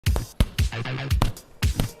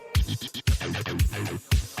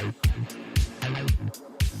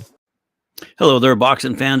Hello there,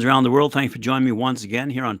 boxing fans around the world. Thanks for joining me once again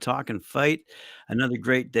here on Talk and Fight. Another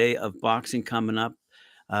great day of boxing coming up.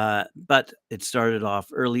 But it started off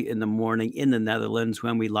early in the morning in the Netherlands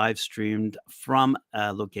when we live streamed from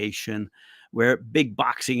a location where big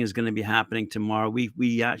boxing is going to be happening tomorrow.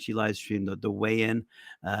 We actually live streamed the weigh-in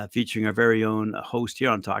featuring our very own host here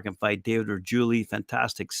on Talk and Fight, David or Julie.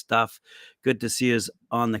 Fantastic stuff. Good to see us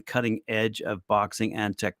on the cutting edge of boxing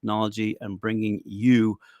and technology and bringing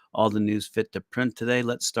you all the news fit to print today.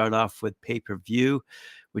 Let's start off with pay-per-view,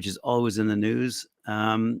 which is always in the news.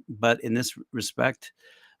 But in this respect,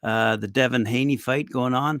 the Devin Haney fight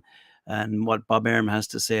going on and what Bob Arum has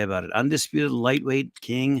to say about it. Undisputed lightweight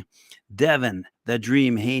king Devin, the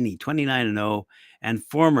Dream Haney, 29-0, and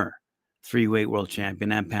former three-weight world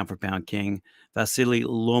champion and pound-for-pound king Vasily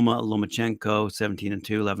Lomachenko, 17-2,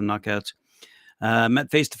 11 knockouts.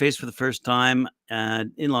 Met face-to-face for the first time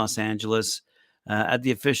in Los Angeles at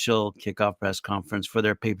the official kickoff press conference for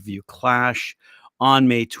their pay-per-view clash on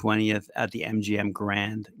May 20th at the MGM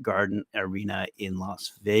Grand Garden Arena in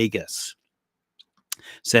Las Vegas.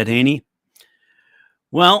 Said Haney,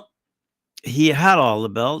 well, he had all the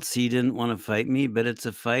belts. He didn't want to fight me, but it's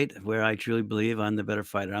a fight where I truly believe I'm the better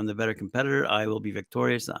fighter. I'm the better competitor. I will be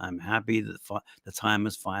victorious. I'm happy that the time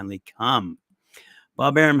has finally come.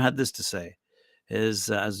 Bob Arum had this to say.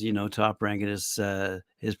 As you know, Top Rank is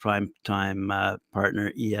his prime time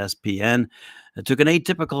partner, ESPN, took an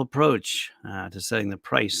atypical approach to setting the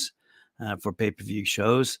price for pay-per-view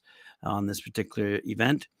shows on this particular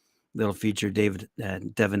event. That'll feature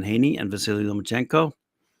Devin Haney and Vasily Lomachenko.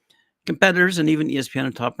 Competitors and even ESPN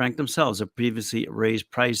and Top Rank themselves have previously raised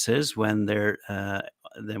prices when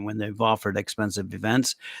they've offered expensive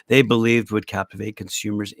events they believed would captivate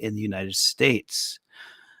consumers in the United States.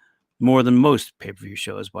 More than most pay-per-view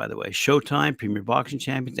shows, by the way. Showtime, Premier Boxing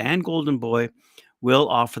Champions, and Golden Boy will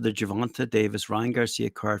offer the Gervonta Davis Ryan Garcia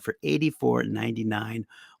card for $84.99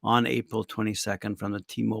 on April 22nd from the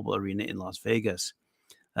T-Mobile Arena in Las Vegas.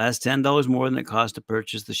 That's $10 more than it cost to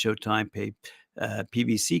purchase the Showtime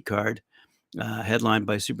PBC card, headlined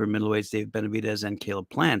by super middleweights David Benavidez and Caleb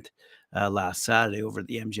Plant last Saturday over at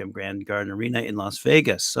the MGM Grand Garden Arena in Las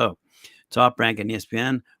Vegas. So, Top Rank and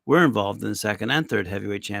ESPN were involved in the second and third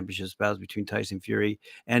heavyweight championships battles between Tyson Fury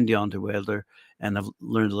and Deontay Wilder, and I've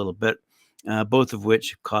learned a little bit, both of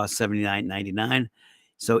which cost $79.99.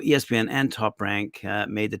 So ESPN and Top Rank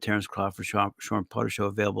made the Terrence Crawford Sean Potter show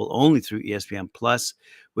available only through ESPN Plus,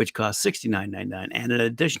 which cost $69.99 and an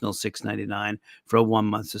additional $6.99 for a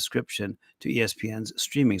 1-month subscription to ESPN's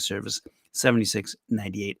streaming service,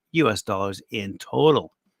 $76.98 US dollars in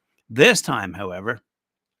total. This time, however,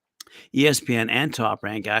 ESPN and Top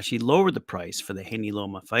Rank actually lowered the price for the Haney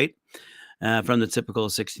Loma fight from the typical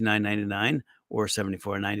 $69.99 or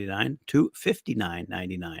 $74.99 to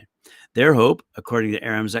 $59.99. Their hope, according to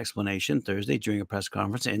Arum's explanation Thursday during a press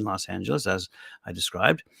conference in Los Angeles, as I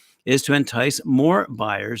described, is to entice more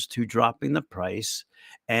buyers to dropping the price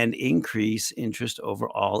and increase interest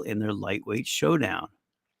overall in their lightweight showdown.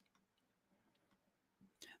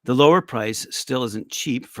 The lower price still isn't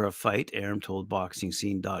cheap for a fight, Arum told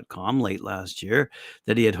BoxingScene.com late last year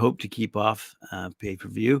that he had hoped to keep off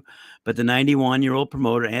pay-per-view, but the 91-year-old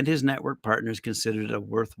promoter and his network partners considered it a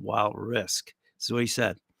worthwhile risk. So he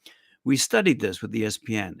said, we studied this with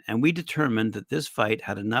ESPN, and we determined that this fight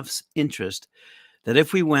had enough interest that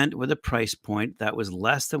if we went with a price point that was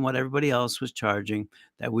less than what everybody else was charging,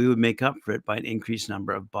 that we would make up for it by an increased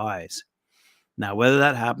number of buys. Now, whether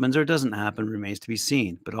that happens or doesn't happen remains to be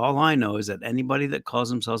seen. But all I know is that anybody that calls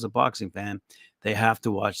themselves a boxing fan, they have to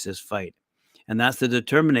watch this fight. And that's the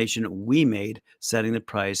determination we made setting the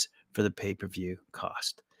price for the pay-per-view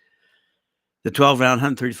cost. The 12-round,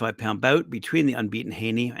 135-pound bout between the unbeaten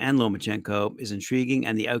Haney and Lomachenko is intriguing,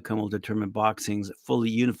 and the outcome will determine boxing's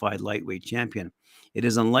fully unified lightweight champion. It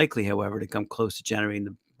is unlikely, however, to come close to generating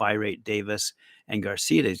the buy rate Davis and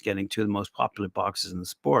Garcia is getting, two of the most popular boxers in the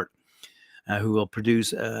sport. Who will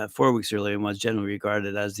produce 4 weeks earlier and was generally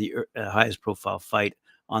regarded as the highest profile fight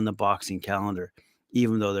on the boxing calendar,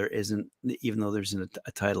 even though there's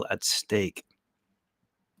a title at stake.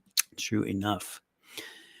 True enough.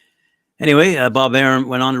 Anyway, Bob Arum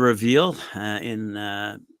went on to reveal in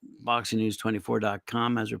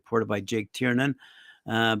BoxingNews24.com, as reported by Jake Tiernan,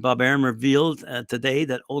 Bob Arum revealed today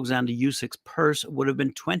that Alexander Usyk's purse would have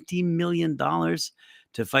been $20 million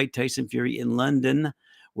to fight Tyson Fury in London,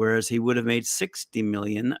 whereas he would have made $60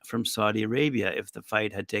 million from Saudi Arabia if the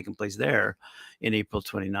fight had taken place there in April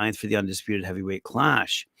 29th for the undisputed heavyweight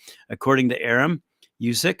clash. According to Arum,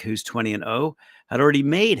 Usyk, who's 20-0, had already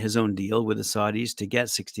made his own deal with the Saudis to get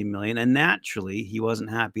 60 million, and naturally, he wasn't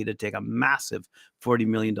happy to take a massive $40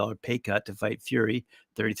 million pay cut to fight Fury,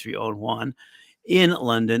 33-0-1, in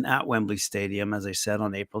London at Wembley Stadium, as I said,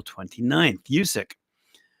 on April 29th. Usyk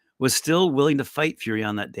was still willing to fight Fury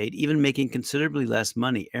on that date, even making considerably less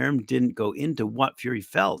money. Arum didn't go into what Fury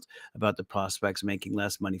felt about the prospects of making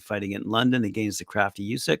less money fighting in London against the crafty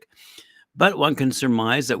Usyk, but one can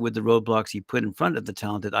surmise that with the roadblocks he put in front of the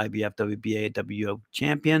talented IBF, WBA, WO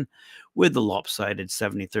champion, with the lopsided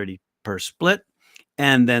 70-30 per split,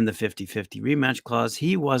 and then the 50-50 rematch clause,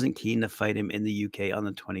 he wasn't keen to fight him in the UK on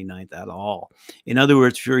the 29th at all. In other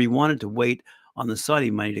words, Fury wanted to wait on the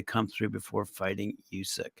Saudi money to come through before fighting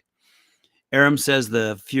Usyk. Arum says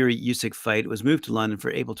the Fury-Usyk fight was moved to London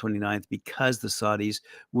for April 29th because the Saudis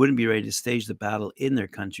wouldn't be ready to stage the battle in their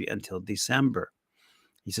country until December.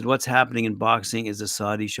 He said, what's happening in boxing is the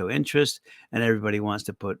Saudis show interest, and everybody wants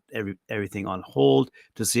to put everything on hold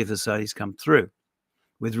to see if the Saudis come through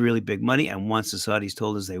with really big money. And once the Saudis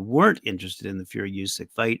told us they weren't interested in the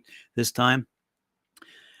Fury-Usyk fight this time,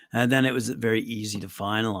 and then it was very easy to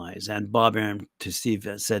finalize. And Bob Arum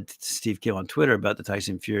said to Steve Kill on Twitter about the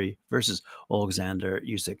Tyson Fury versus Alexander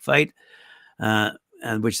Usyk fight,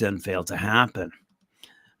 and which then failed to happen.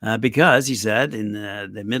 Because he said in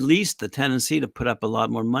the Middle East, the tendency to put up a lot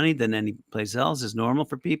more money than any place else is normal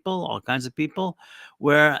for people, all kinds of people,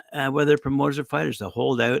 whether promoters or fighters, to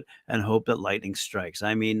hold out and hope that lightning strikes.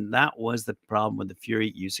 I mean, that was the problem with the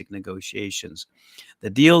Fury-Usyk negotiations. The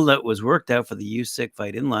deal that was worked out for the Usyk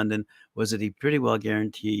fight in London was that he pretty well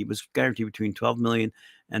guaranteed between 12 million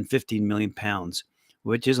and 15 million pounds,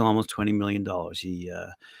 which is almost $20 million. He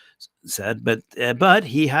said, but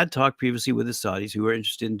he had talked previously with the Saudis who were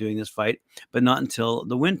interested in doing this fight, but not until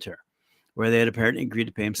the winter, where they had apparently agreed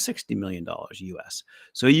to pay him $60 million US.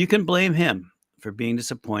 So you can blame him for being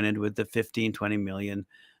disappointed with the 15, 20 million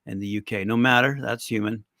in the UK. No matter, that's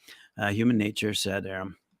human nature, said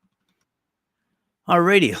Arum.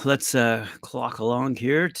 Alrighty, let's clock along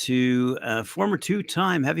here to former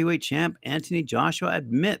two-time heavyweight champ Anthony Joshua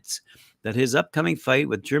admits that his upcoming fight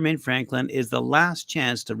with Jermaine Franklin is the last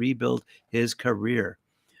chance to rebuild his career.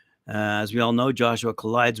 As we all know, Joshua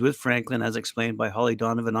collides with Franklin, as explained by Holly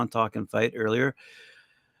Donovan on Talkin Fight earlier.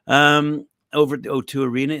 Over at the O2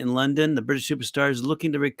 Arena in London, the British superstar is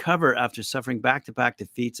looking to recover after suffering back-to-back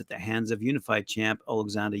defeats at the hands of unified champ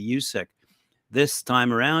Alexander Usyk. This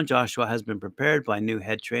time around, Joshua has been prepared by new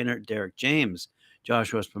head trainer Derek James.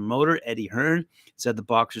 Joshua's promoter, Eddie Hearn, said the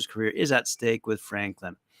boxer's career is at stake with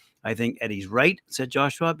Franklin. I think Eddie's right, said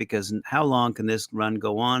Joshua, because how long can this run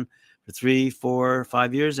go on? For 3, 4,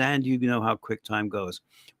 5 years, and you know how quick time goes.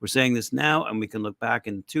 We're saying this now, and we can look back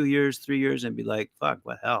in 2 years, 3 years, and be like, "Fuck,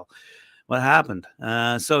 what hell? What happened?"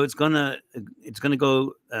 So it's gonna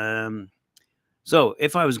go. So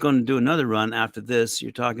if I was going to do another run after this,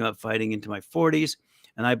 you're talking about fighting into my 40s,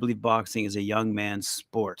 and I believe boxing is a young man's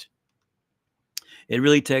sport. It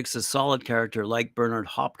really takes a solid character like Bernard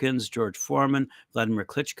Hopkins, George Foreman, Vladimir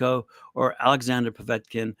Klitschko, or Alexander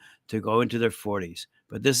Povetkin to go into their 40s.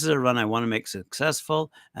 But this is a run I want to make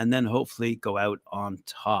successful and then hopefully go out on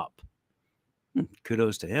top.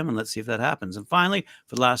 Kudos to him, and let's see if that happens. And finally,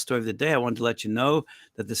 for the last story of the day, I wanted to let you know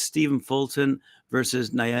that the Stephen Fulton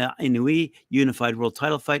versus Naoya Inoue unified world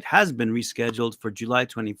title fight has been rescheduled for July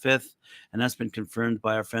 25th, and that's been confirmed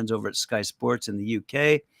by our friends over at Sky Sports in the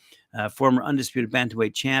UK. Former undisputed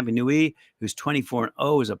bantamweight champ Inoue, who's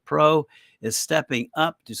 24-0 as a pro, is stepping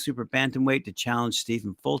up to super bantamweight to challenge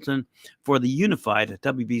Stephen Fulton for the unified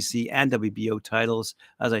WBC and WBO titles,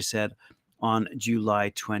 as I said, on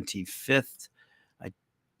July 25th. I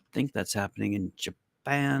think that's happening in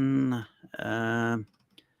Japan.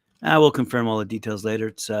 We'll confirm all the details later.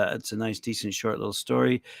 It's a nice, decent, short little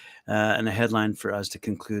story and a headline for us to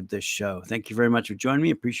conclude this show. Thank you very much for joining me.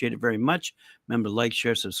 Appreciate it very much. Remember to like,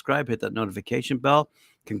 share, subscribe, hit that notification bell.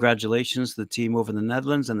 Congratulations to the team over in the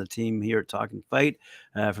Netherlands and the team here at Talkin Fight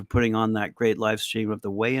for putting on that great live stream of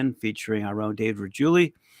the weigh-in featuring our own David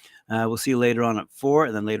Rajuli. We'll see you later on at 4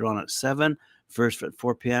 and then later on at 7. First at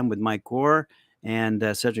 4 p.m. with Mike Gore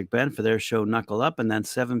and Cedric Ben for their show Knuckle Up, and then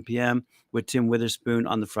 7 p.m. with Tim Witherspoon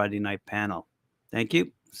on the Friday night panel. Thank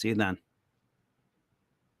you. See you then.